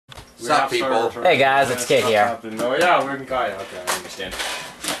What's up, people? Hey guys, it's Kid here. Oh yeah, we're in Gaia. Okay, I understand.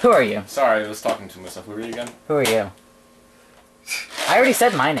 Who are you? Sorry, I was talking to myself. Who are you again? Who are you? I already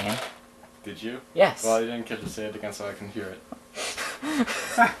said my name. Did you? Yes. Well, I didn't get to say it again so I can hear it.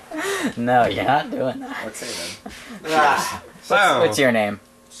 No, you're not doing that. Okay then. What's your name?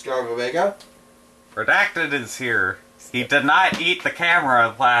 Scar Omega. Redacted is here. He did not eat the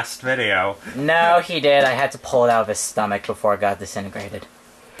camera last video. No, he did. I had to pull it out of his stomach before it got disintegrated.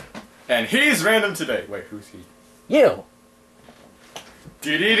 And he's random today. Wait, who's he? You!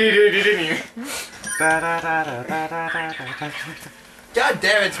 God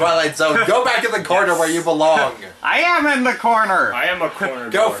damn it, Twilight Zone. Go back in the corner where you belong. I am in the corner. I am a corner.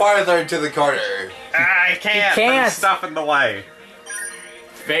 Go farther into the corner. I can't. You can't. There's stuff in the way.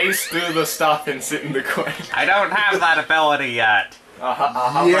 Face through the stuff and sit in the corner. I don't have that ability yet.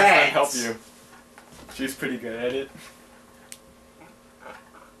 How Yes. much can I help you? She's pretty good at it.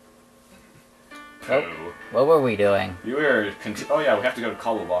 Oh, what were we doing? You were. Oh yeah, we have to go to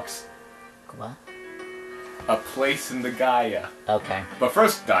Colobox. What? A place in the Gaia. Okay. But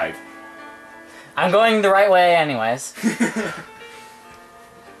first, dive. I'm going the right way anyways.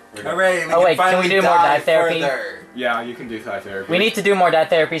 Hooray, Oh, wait, can we do more dive therapy? Further. Yeah, you can do dive therapy. We need to do more dive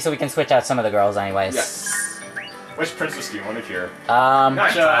therapy so we can switch out some of the girls anyways. Yes. Which princess do you want to cure?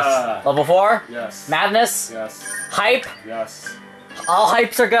 Gotcha. Level 4? Yes. Madness? Yes. Hype? Yes. All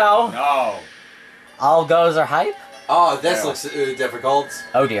hypes are go. No. All goes are hype? Oh, this Yeah. looks difficult.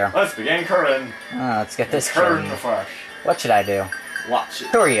 Oh dear. Let's begin Curran. Let's get this Curran done. the Flash. What should I do? Watch it.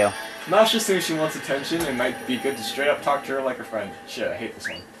 Who are you? Nasha thinks she wants attention. It might be good to straight up talk to her like a friend. Shit, I hate this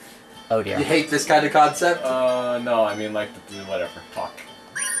one. Oh dear. You hate this kind of concept? No, I mean like whatever. Talk.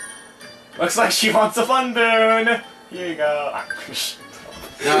 Looks like she wants a fun boon. Here you go.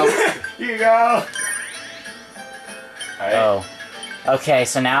 No. Here you go. Alright. Oh. Okay,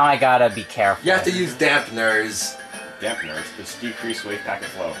 so now I gotta be careful. You have to use dampeners. Dampeners. Just decrease wave packet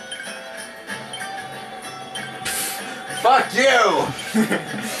flow. Fuck you!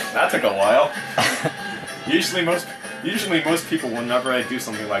 That took a while. Usually most people, whenever I do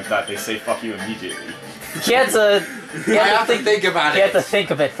something like that, they say "fuck you" immediately. He had to. He I had have to think about He had it. to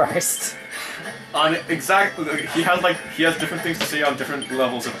think of it first. On exactly, he has different things to say on different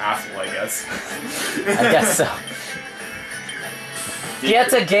levels of asshole, I guess. I guess so. He had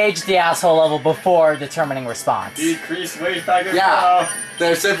to gauge the asshole level before determining response. Decrease wave packet Yeah. flow.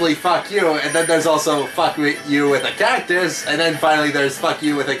 There's simply fuck you, and then there's also fuck you with a cactus, and then finally there's fuck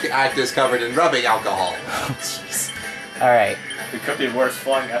you with a cactus covered in rubbing alcohol. Oh jeez. Alright. It could be worse,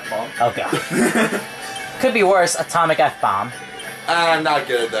 flying F-bomb. Oh god. Could be worse, atomic F-bomb. I'm not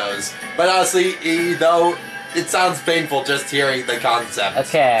good at those. But honestly, though, it sounds painful just hearing the concept.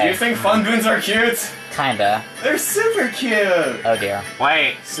 Okay. Do you think fun boons are cute? Kinda. They're super cute! Oh dear.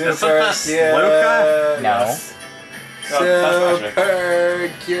 Wait, isn't Super this cute. Luca? No. Yes. No, that's magic.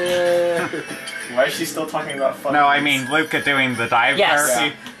 Super cute. Why is she still talking about fun No, I boons? mean Luca doing the dive Yes.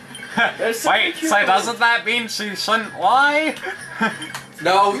 therapy. They're super Wait, cute. so doesn't that mean she shouldn't lie?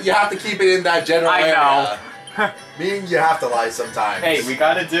 No, you have to keep it in that general I area. know. Meaning you have to lie sometimes. Hey, we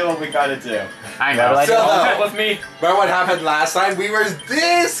gotta do what we gotta do. I What know. do I do? So- All right with me? Remember what happened last time? We were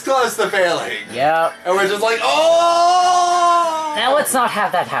this close to failing. Yep. And we're just like, oh! Now let's not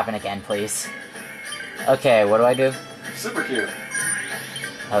have that happen again, please. Okay, what do I do? Super cute.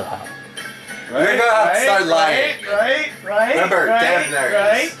 Oh. Right, You're gonna have to start lying. Right. Remember, dampeners.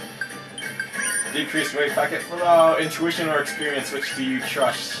 Right. Decrease wave packet flow. Intuition or experience, which do you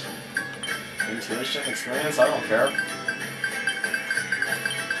trust? Intuition, experience, I don't care.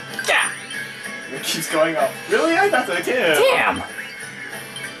 Yeah. It keeps going up. Really? I thought so too. Damn!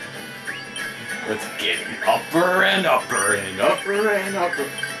 It's getting upper and upper and upper and upper.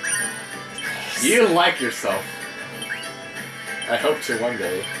 You like yourself. I hope to one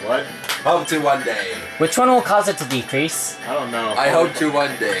day. What? Hope to one day. Which one will cause it to decrease? I don't know. I hope to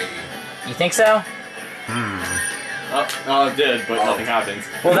one day. You think so? Oh, it did, but nothing happens.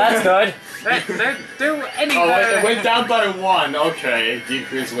 Well, that's good. Do any Oh, better. it went down by 1. Okay,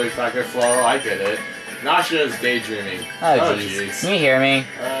 decrease wave packet flow. I get it. Nasha is daydreaming. Oh jeez. Can you hear me?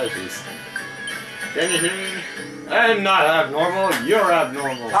 Oh jeez. Can you hear me? I'm not abnormal. You're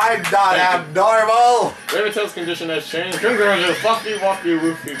abnormal. I'm not abnormal! Raventail's condition has changed. Congratulations. Fucky, wacky,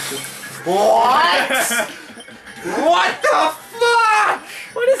 woofy. What? What the fuck?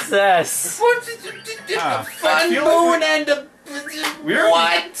 What is this? What did you do? Ah. A fun I feel like moon and a... We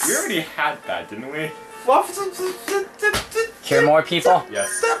already had that, didn't we? Cure more people?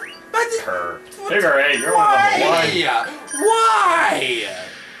 Yes. Her. Figure 8, you're one of the one. Why?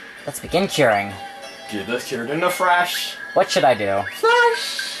 Let's begin curing. Get this cured in a fresh. What should I do?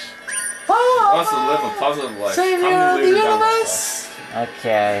 Flash. wants to live a positive life. Savior Come of to the leave it down universe.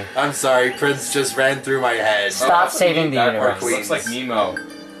 Okay. I'm sorry, Prince just ran through my head. Stop that's saving the that universe. background looks like Nemo.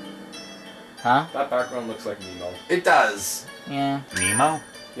 Huh? That background looks like Nemo. It does. Yeah. Nemo?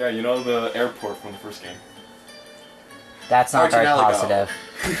 Yeah, you know the airport from the first game. That's not very Tonelico. positive.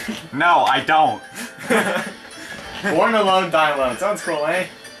 No, I don't. Born alone, die alone. Sounds cool, eh?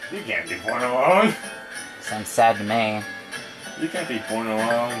 You can't be born alone. Sounds sad to me. You can't be born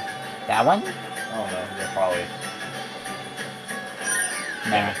alone. That one? Oh no, yeah, probably.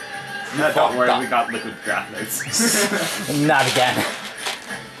 No. No, don't worry, fucked we got liquid graph notes. Not again.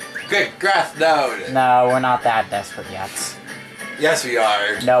 Quick, graph node. No, we're not that desperate yet. Yes, we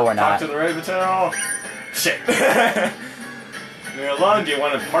are. No, we're Talk not. to the Raventail. Shit. You're alone. Do you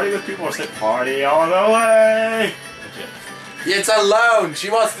want to party with people or sit party all the way? Legit. It's alone. She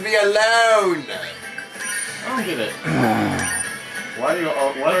wants to be alone. I don't get it. Why do you?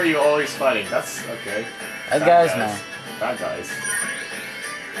 What are you always fighting? That's okay. That Bad guy's guys. man. Bad guys.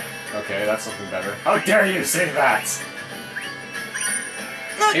 Okay, that's something better. How dare you say that?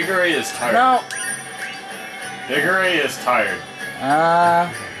 Higuri is tired. No. Higuri is tired.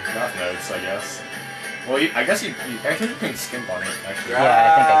 Graph notes, I guess. Well, I guess I think you can skimp on it, actually. Yeah,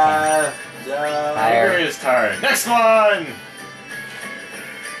 I think I can. Tired. Higuri is tired. Next one!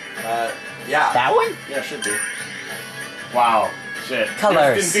 Yeah. That one? Yeah, it should be. Wow. Shit.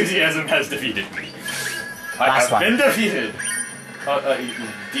 Colors. His enthusiasm has defeated me. I Last have one. been defeated!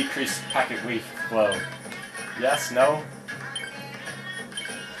 Decreased packet weight flow. Yes, no?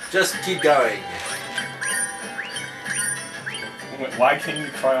 Just keep going. Why can you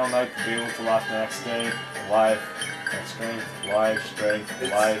cry all night to be able to laugh the next day? Life, strength, life, strength,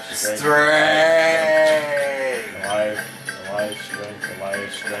 life, strength.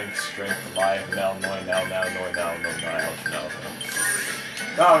 Strength, life, now, no.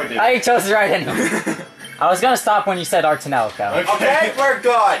 No, we did. I chose it right anyway. I was gonna stop when you said Tonelico. Okay, we're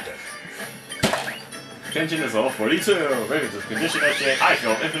good. Tension is level 42. Ravens of condition etching. I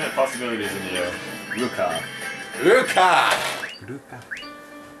feel infinite possibilities in you. Luca. Luca. Luca.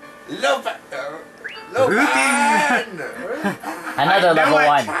 Lupa. Lupan. Another level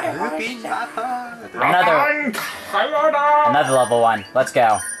one. Another level one. Let's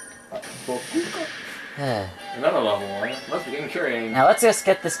go. Another level 1. Let's begin curing. Now let's just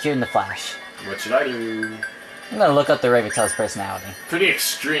get this cured in the flash. What should I do? I'm gonna look up the Raventail's personality. Pretty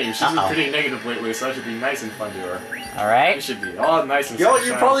extreme. She's been Uh-oh. pretty negative lately, so that should be nice and fun to her. It Alright? should be all nice and You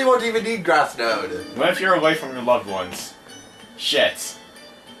sunshine. probably won't even need graph node. What if you're away from your loved ones? Shit.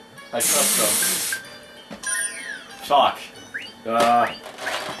 I trust them. Fuck.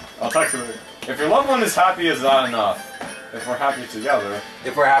 I'll talk to her. If your loved one is happy, is not enough. If we're happy together.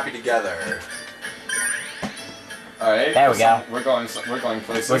 If we're happy together. Alright. There we go. We're going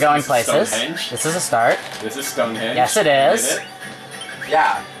places. We're going This is places. Stonehenge. This is a start. This is Stonehenge. Yes, it We is. did it.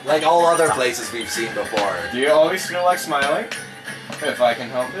 Yeah, like all other places we've seen before. Do you always feel like smiling? If I can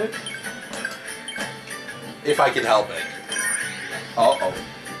help it. If I can help it. Uh-oh.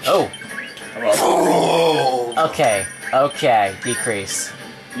 Oh. Hello. Oh. Okay. Okay. Decrease.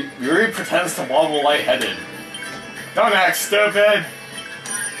 Yuri pretends to wobble lightheaded. Don't act stupid!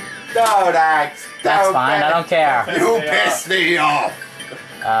 Don't act. That's Don't fine. I act. don't care. You pissed me off.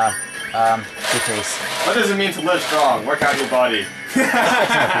 Decrease. What does it mean to live strong? Work out your body.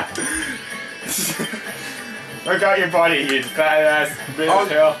 Work out your body, you badass little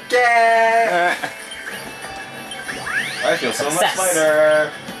tail. Okay. I feel so much Success.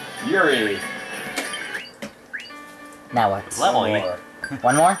 lighter. Yuri. Now what? Level One eight. more.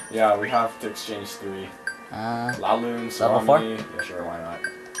 One more? Yeah, we have to exchange 3. Laloon, Level Salami. 4? Yeah, sure, why not?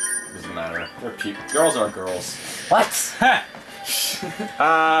 Doesn't matter. They're girls are girls. What?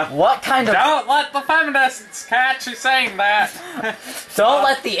 What kind of... Don't let the feminists catch you saying that. Don't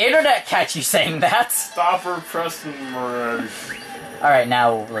let the internet catch you saying that! Stop her pressing merge. Alright,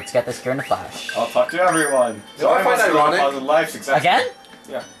 now let's get this cured in the flash. I'll talk to everyone. You know what I find ironic? Life, successful. Again?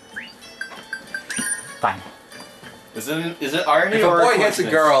 Yeah. Fine. Is it irony If a or boy hits a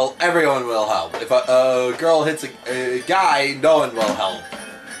coincidence? girl, everyone will help. If a girl hits a guy, no one will help.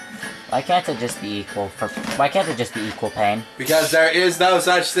 Why can't it just be equal for... Why can't it just be equal pain? Because there is no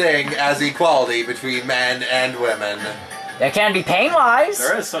such thing as equality between men and women. There can be pain-wise!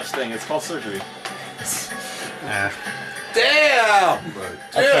 There is such thing. It's called surgery. Damn! Dude.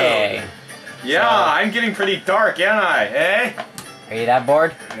 Okay. Yeah, I'm getting pretty dark, ain't I? Eh? Are you that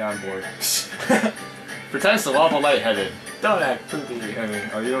bored? Yeah, I'm bored. Pretends to lava lightheaded. Don't act poopy. I mean,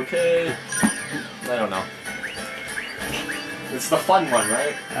 are you okay? I don't know. It's the fun one,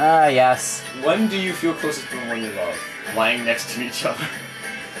 right? Yes. When do you feel closest to the one you love? Lying next to each other.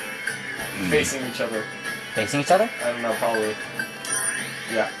 facing each other. Facing each other? I don't know, probably.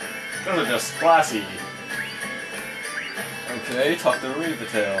 Yeah. Those are just classy. Okay, talk to read the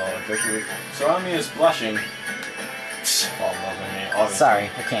tale. Sarami is blushing. Fall in love with me, obviously. Sorry,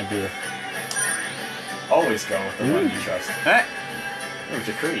 I can't do it. Always go with the one you trust. Eh? Oh,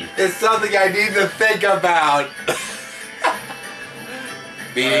 Jakuri. It's something I need to think about.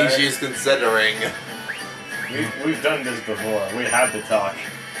 Meaning she's considering. We've done this before. We had to talk.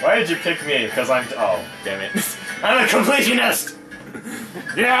 Why did you pick me? Because I'm... Oh, damn it. I'm a completionist!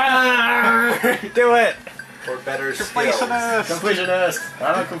 Yeah! Do it! For better skills. Completionist! Completionist!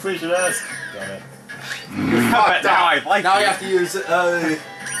 I'm a completionist! Damn it. You fucked now up. I like Now you. you have to use,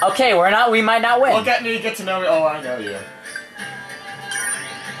 Okay, we might not win. Well, get to know me. Oh, I know you.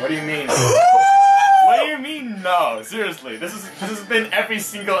 What do you mean? What do you mean, no? Seriously, this has been every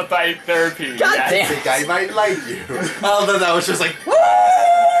single therapy. God I damn. think I might like you. Although that was just like, woo!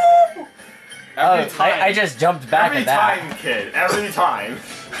 Every time. I just jumped back Every at that. time, kid. Every time.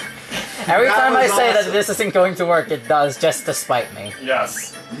 Every That time I was say that awesome. this isn't going to work, it does, just to spite me.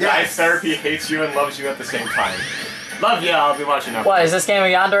 Yes. Yes. Therapy hates you and loves you at the same time. Love ya, I'll be watching that. What, is this game of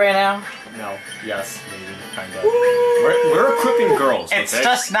Yandere now? No. Yes, maybe. Kinda. We're equipping girls, It's okay?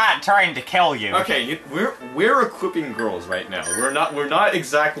 just not trying to kill you. Okay, we're equipping girls right now. We're not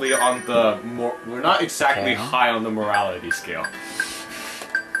exactly on the we're not exactly Okay. high on the morality scale.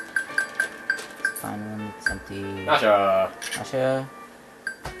 Fine, it's empty. Gotcha. Asha.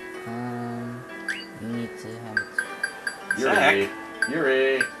 We need to have it.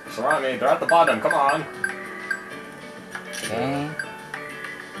 Yuri, Sarami, they're at the bottom. Come on. Okay.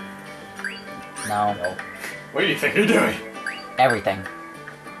 No. No. What do you think you're doing? Everything.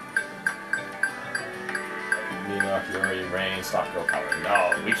 Nina, Yuri, Rain, stop girl power.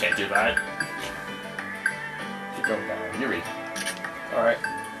 No, we can't do that. Keep going down. Yuri. All right.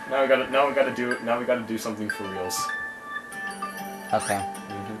 Now we gotta do something for reals. Okay.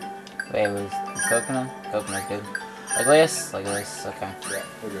 Wait, was coconut? Coconut's good. Legolas? Legolas, okay. Yeah,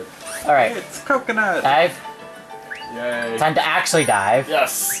 we're good. Alright. It's coconut. Dive. Yay. Time to actually dive.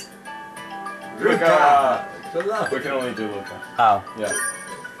 Yes. Luca! Good luck. We can only do Luca. Oh. Yeah.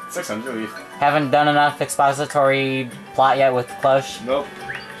 600 leaf. Haven't done enough expository plot yet with Clush, Nope.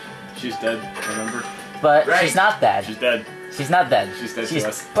 She's dead, remember? but Right. she's not dead. She's dead. She's not dead. She's dead to She's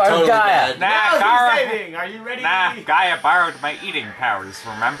us. part of Totally Gaia. dead. Nah, Gara. saving! Are you ready? Nah, Gaia borrowed my eating powers,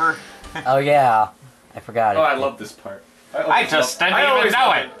 remember? Oh yeah. I forgot. Oh, I love this part. I just didn't even always know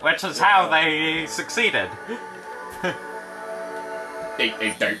love it, which is how they succeeded.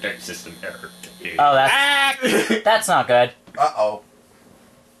 A dark system error. Oh, that's Ah! that's not good. Uh-oh.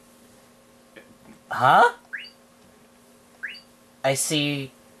 Huh? I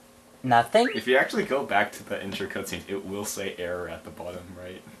see nothing. If you actually go back to the intro cutscene, it will say error at the bottom,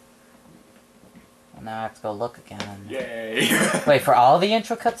 right? Well, now I have to go look again. Yay! Wait, for all the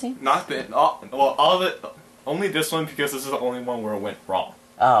intro cutscene? Not the all of it. Only this one because this is the only one where it went wrong.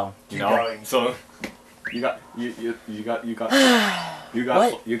 Oh. You Keep know. going. So you got What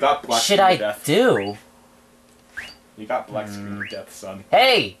black should screen I death. do? You got black screen death, son.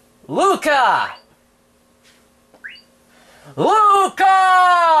 Hey, Luca!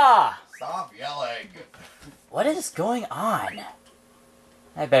 Luca! Stop yelling. What is going on?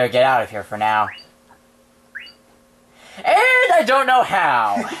 I better get out of here for now. And I don't know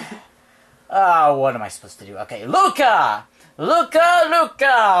how. Oh, what am I supposed to do? Okay, Luca!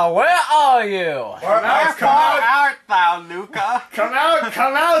 Luca! Where are you? Where Wherefore art thou, Luca? Come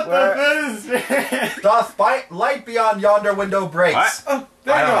out! Where- doth light beyond yonder window breaks? What? Oh,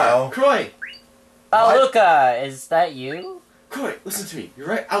 there I you don't are, know. Croy. Oh, What? Luca, is that you? Croy, listen to me.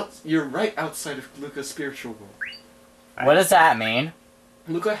 You're right outside of Luca's spiritual world. What does that mean?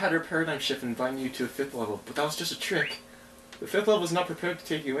 Luca had her paradigm shift and inviting you to a 5th level, but that was just a trick. The 5th level is not prepared to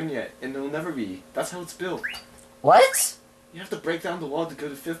take you in yet, and it'll never be. That's how it's built. What? You have to break down the wall to go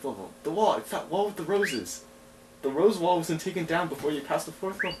to 5th level. The wall, it's that wall with the roses. The rose wall wasn't taken down before you passed the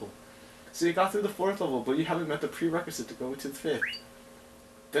 4th level. So you got through the 4th level, but you haven't met the prerequisite to go to the 5th.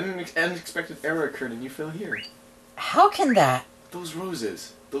 Then an unexpected error occurred and you fell here. How can that? Those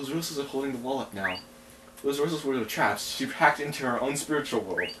roses are holding the wall up now. Those roses were the traps. She hacked into her own spiritual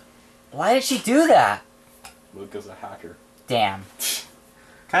world. Why did she do that? Luca's a hacker. Damn.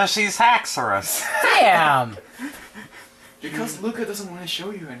 Because she's Haxorus. Damn! Because Luca doesn't want to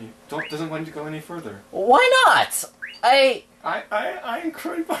show you doesn't want to go any further. Why not? I'm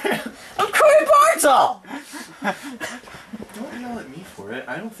Croy Bartle. I'm Corey Bartle! Don't yell at me for it.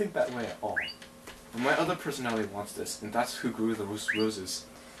 I don't think that way at all. But my other personality wants this, and that's who grew the roses.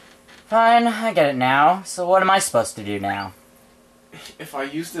 Fine, I get it now. So what am I supposed to do now? if I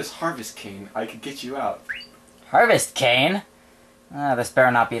use this harvest cane, I could get you out. Harvest Cane? This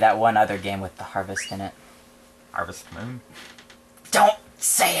better not be that one other game with the harvest in it. Harvest Moon. Don't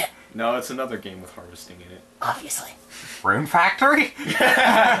say it! No, it's another game with harvesting in it. Obviously. Rune Factory?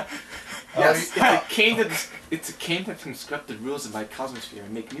 Yes, it's a cane that can scrap the rules of my cosmosphere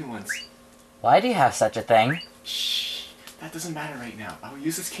and make new ones. Why do you have such a thing? Shh, that doesn't matter right now. I will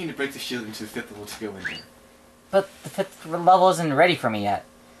use this cane to break the shield into the 5th level to go in there. But the 5th level isn't ready for me yet.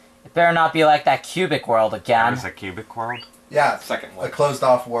 It better not be like that cubic world again. There's a cubic world? Yeah, Second a one.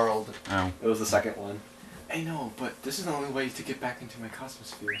 closed-off world. Oh. It was the second one. I know, but this is the only way to get back into my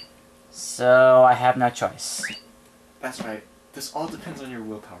cosmosphere. So I have no choice. That's right. This all depends on your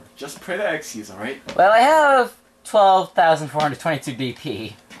willpower. Just pray that Xyz, alright? Well, I have 12,422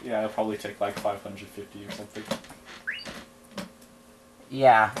 DP. Yeah, it'll probably take like 550 or something.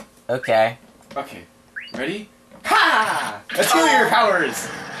 Yeah, okay. Okay, ready? Ha! Let's heal your powers!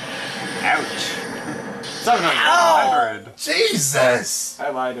 Ouch. 700! 100. Jesus! I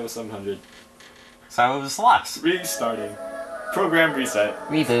lied, it was 700. So it was less. Restarting. Program reset.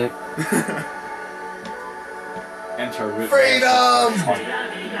 Reboot. Enter root. Freedom!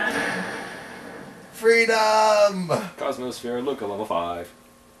 Freedom! Cosmosphere, Luca level 5.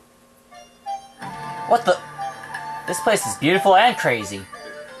 What the? This place is beautiful and crazy.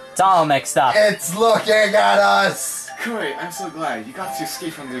 It's all mixed up. It's looking at us! Koi, I'm so glad. You got to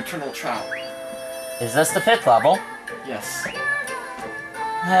escape from the eternal trap. Is this the 5th level? Yes.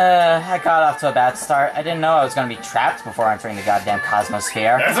 I got off to a bad start. I didn't know I was going to be trapped before entering the goddamn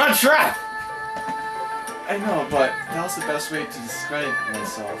Cosmosphere. There's a trap! I know, but that was the best way to describe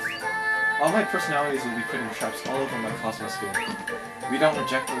myself. All my personalities will be put in traps all over my cosmosphere. We don't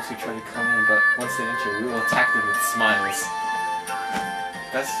reject those who try to come in, but once they enter, we will attack them with smiles.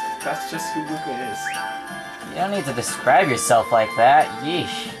 That's just who Luca is. You don't need to describe yourself like that.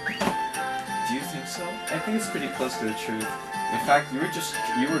 Yeesh. Do you think so? I think it's pretty close to the truth. In fact, you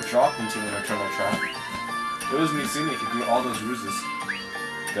were dropped into an eternal trap. It was Mizumi who grew all those ruses.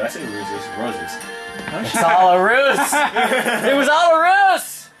 Did I say ruses? Roses. It's all a ruse! It was all a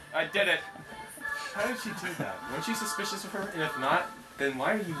ruse! I did it! How did she do that? Weren't you suspicious of her? And if not, then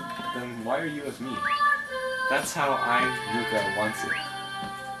why are you with me? That's how Luca wants it.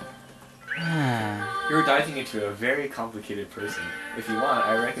 You're diving into a very complicated person. If you want,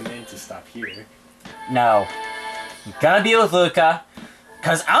 I recommend to stop here. No. I'm gonna be with Luca,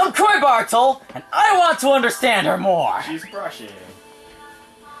 cause I'm Koi Bartle, and I want to understand her more! She's brushing.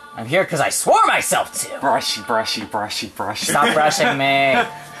 I'm here cause I swore myself to! Brushy, brushy, brushy, brushy. Stop brushing me!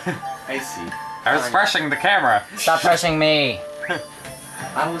 I see. I was brushing the camera. Stop brushing me!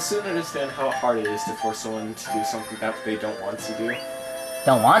 I will soon understand how hard it is to force someone to do something that they don't want to do.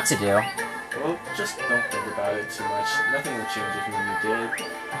 Don't want to do. Well, just don't think about it too much. Nothing will change if you did.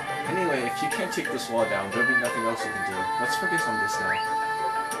 Anyway, if you can't take this wall down, there'll be nothing else you can do. Let's focus on this now.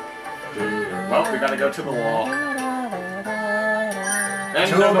 Well, we gotta go to the wall.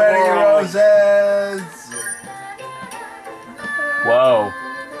 Too many roses! Whoa.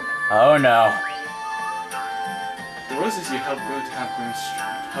 Oh no. The roses you helped grow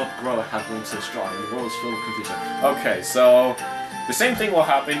have grown so strong, and the world is filled with confusion. Okay, so the same thing will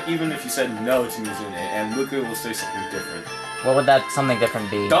happen even if you said no to Mizune, and Luca will say something different. What would that something different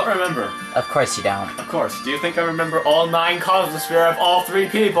be? Don't remember. Of course you don't. Of course. Do you think I remember all 9 Cosmosphere of all 3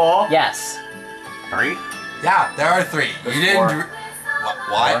 people? Yes. 3? Yeah, there are 3. There's You didn't... 4.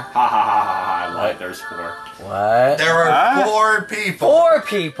 What? Ha ha ha ha ha, I lied, there's 4. What? There are 4 people. 4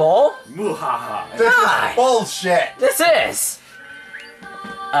 people? Muhaha. This God. is bullshit. This is!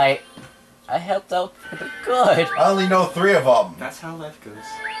 I helped out for the good. I only know 3 of them. That's how life goes.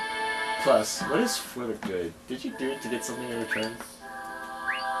 Plus, what is for the good? Did you do it to get something in return?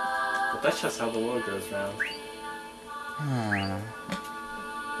 But that's just how the world goes round.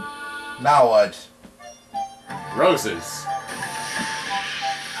 Now what? Roses.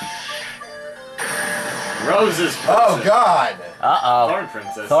 Roses. Oh god! Uh-oh. Thorn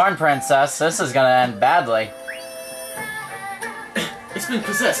Princess. Thorn Princess, this is gonna end badly. It's been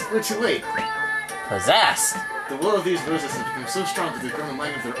possessed. We're too late. Possessed? The will of these roses has become so strong that they've grown a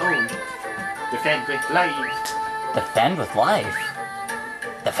mind of their own. Defend with life. Defend with life?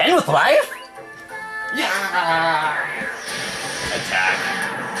 Defend with life? Yeah! Attack.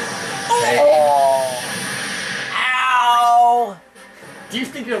 Oh! Ow! Do you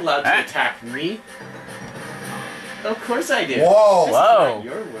think you're allowed to attack me? Of course I do. Whoa! This Whoa. is not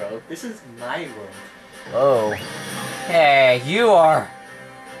your world. This is my world. Oh. Hey, you are...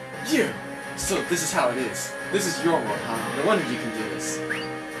 You! So this is how it is. This is your world, huh? No wonder you can do this.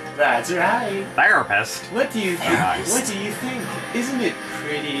 That's right. Therapist. What do you think? Nice. What do you think? Isn't it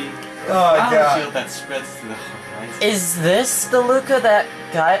pretty? Oh, God. Feel that spreads to the horizon. Is this the Luca that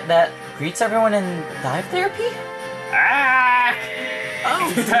greets everyone in dive therapy? Ah!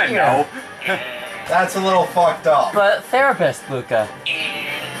 Oh, No. That's a little fucked up. But therapist Luca.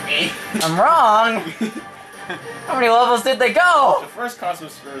 I'm wrong. How many levels did they go? The first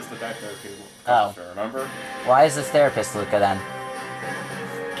Cosmos Sphere is the dive therapy. Oh. Remember? Why is this therapist Luca then?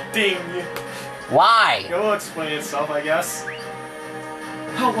 Ding. Why? It will explain itself, I guess.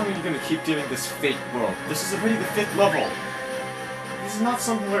 How long are you gonna keep doing this fake world? This is already the 5th level. This is not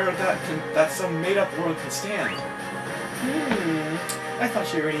somewhere that some made-up world can stand. I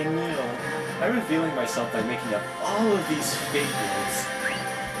thought you already knew. I'm revealing myself by making up all of these fake worlds.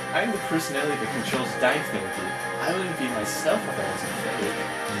 I'm the personality that controls dive therapy. I wouldn't be myself if I wasn't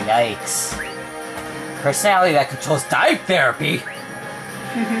fake. Yikes. Personality that controls dive therapy?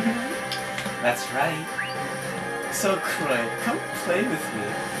 That's right. So, Croy, come play with me.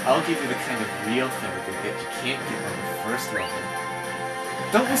 I'll give you the kind of real therapy that you can't get on the first level.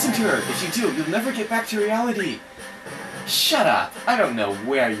 Don't listen to her. If you do, you'll never get back to reality. Shut up. I don't know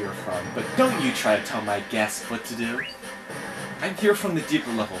where you're from, but don't you try to tell my guests what to do. I'm here from the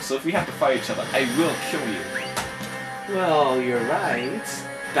deeper level, so if we have to fight each other, I will kill you. Well, you're right.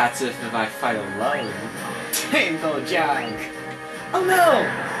 That's if I fight alone. Tango Jang. Oh no!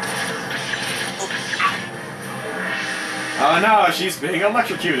 Oh no, she's being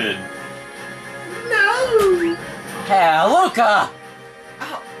electrocuted! No! Hey, Luca!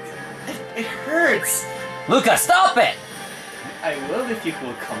 Ow, it hurts! Luca, stop it! I will if you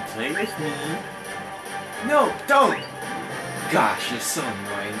will come play with me. No, don't! Gosh, you're so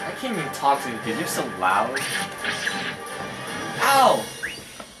annoying. I can't even talk to you because you're so loud. Ow!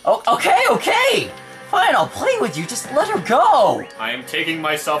 Oh, okay! Fine, I'll play with you, just let her go! I am taking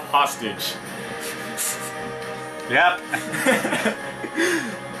myself hostage. Yep.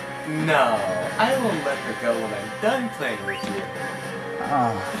 No, I will let her go when I'm done playing with you.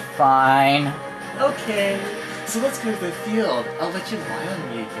 Oh, fine. Okay, so let's go to the field. I'll let you lie on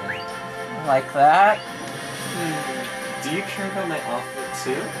me again. Like that? Do you care about my outfit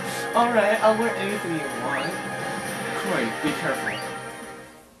too? Alright, I'll wear anything you want. Corey, be careful.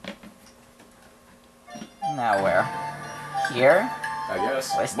 Now where? Here? I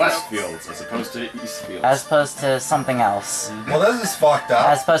guess. Westfields. as opposed to Eastfields. As opposed to something else. Well, this is fucked up.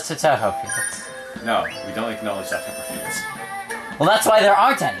 As opposed to Toho Fields. No, we don't acknowledge that type of fields. Well, that's why there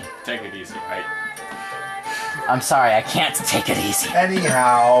aren't any. Take it easy, right? I'm sorry, I can't take it easy.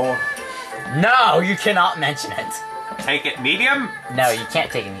 Anyhow. No, you cannot mention it. Take it medium? No, you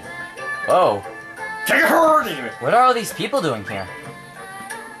can't take it easy. Whoa. Take it hard! Anyway. What are all these people doing here?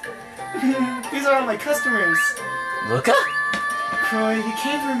 These are all my customers. Luca? Croy, you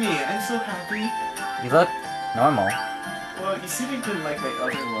came for me. I'm so happy. You look normal. Well, you seem to didn't like my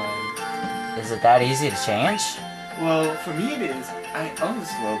other one. Is it that easy to change? Well, for me it is. I own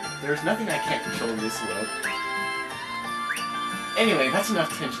this world. There's nothing I can't control in this world. Anyway, that's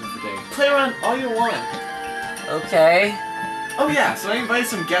enough tension for today. Play around all you want. Okay. Oh yeah, so I invited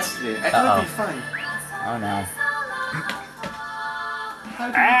some guests today. I thought it'd be fun. Oh no.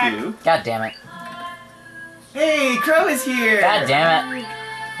 How do you do? God damn it. Hey, Crow is here! God damn it.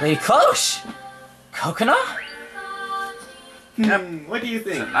 Lady Cloche! Coconut? What do you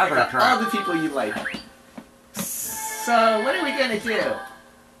think? Another I got trap. all the people you like. So, what are we gonna do?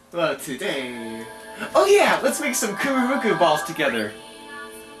 Well, today... Oh yeah, let's make some Kururuku balls together.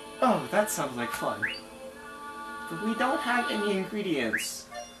 Oh, that sounds like fun. But we don't have any ingredients.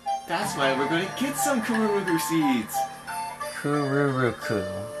 That's why we're gonna get some Kururuku seeds. Kururuku.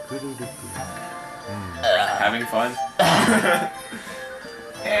 Having fun?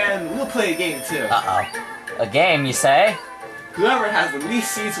 And we'll play a game too. Uh-oh. A game, you say? Whoever has the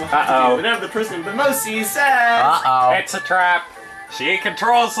least seeds will have to do whatever the person with the most seeds says. Uh-oh. It's a trap. She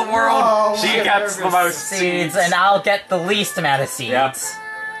controls the world. Oh, she I'm gets the nervous. most Seeds, and I'll get the least amount of seeds. Yep.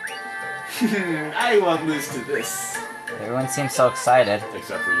 I won't lose to this. Everyone seems so excited.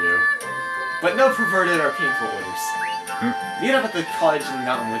 Except for you. But no perverted or painful orders. Meet up at the college in the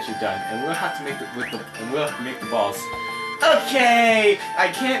mountain once you're done, and we'll have to make the balls. Okay, I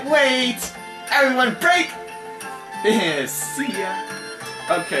can't wait. Everyone, break. See ya.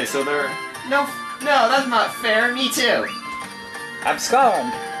 Okay, so they're no, that's not fair. Me too. I'm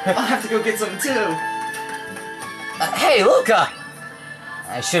scorned. I'll have to go get some too. Hey, Luca!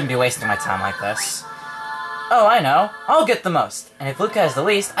 I shouldn't be wasting my time like this. Oh, I know. I'll get the most. And if Luca has the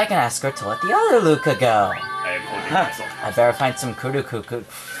least, I can ask her to let the other Luca go. I am holding myself. I better find some kurukuku.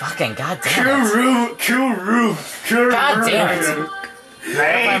 Fucking goddamn it. Kuru. God damn it.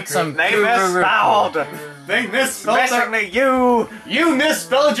 They some misspelled. They misspelled Basically, you. You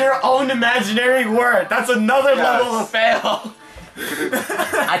misspelled your own imaginary word. That's another level of fail.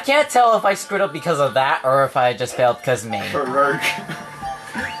 I can't tell if I screwed up because of that or if I just failed because me.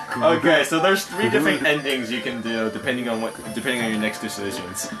 Okay, so there's 3 different endings you can do depending on your next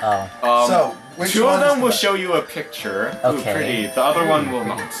decisions. Oh. So, which 2 of one is them the will best? show you a picture. Okay. Ooh, pretty. The other one will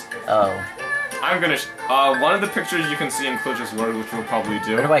not. Oh. I'm gonna. One of the pictures you can see in Closest Word, which we'll probably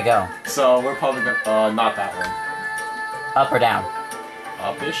do. Where do I go? So we're probably gonna. Not that one. Up or down?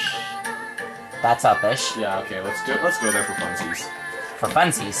 Upish. That's upish. Yeah. Okay. Let's do it. Let's go there for funsies. For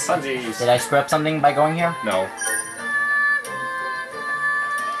funsies. Funsies. Did I screw up something by going here? No.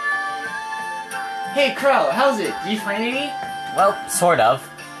 Hey Crow, how's it? Did you find any? Well, sort of.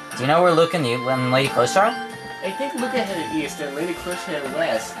 Do you know where Luke and Lady Close are? I think Luca headed east and Lady Clutch headed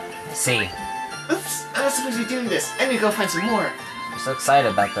west. I see. Oops, I'm not supposed to be doing this. I need to go find some more. I'm so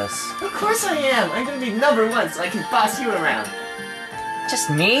excited about this. Of course I am. I'm gonna be #1 so I can boss you around. Just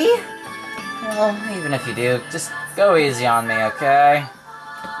me? Well, even if you do, just go easy on me, okay?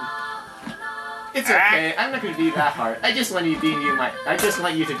 It's okay. I'm not gonna be that hard. I just want you to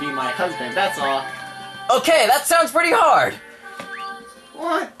be my husband. That's all. Okay, that sounds pretty hard!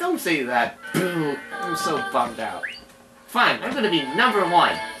 What? Don't say that. Boo. I'm so bummed out. Fine. I'm gonna be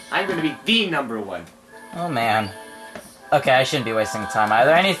 #1. I'm gonna be the #1. Oh man. Okay, I shouldn't be wasting time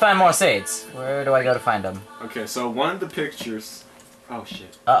either. I need to find more seeds. Where do I go to find them? Okay, so one of the pictures. Oh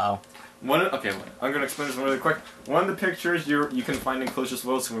shit. Uh-oh. Okay, I'm gonna explain this really quick. One of the pictures you can find in Closest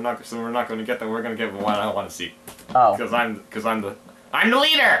World, so we're not going to get that. We're gonna get one I want to see. Oh. Because I'm the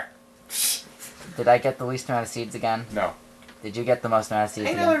leader. Did I get the least amount of seeds again? No. Did you get the most amount of seeds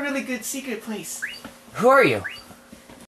I again? know a really good secret place. Who are you?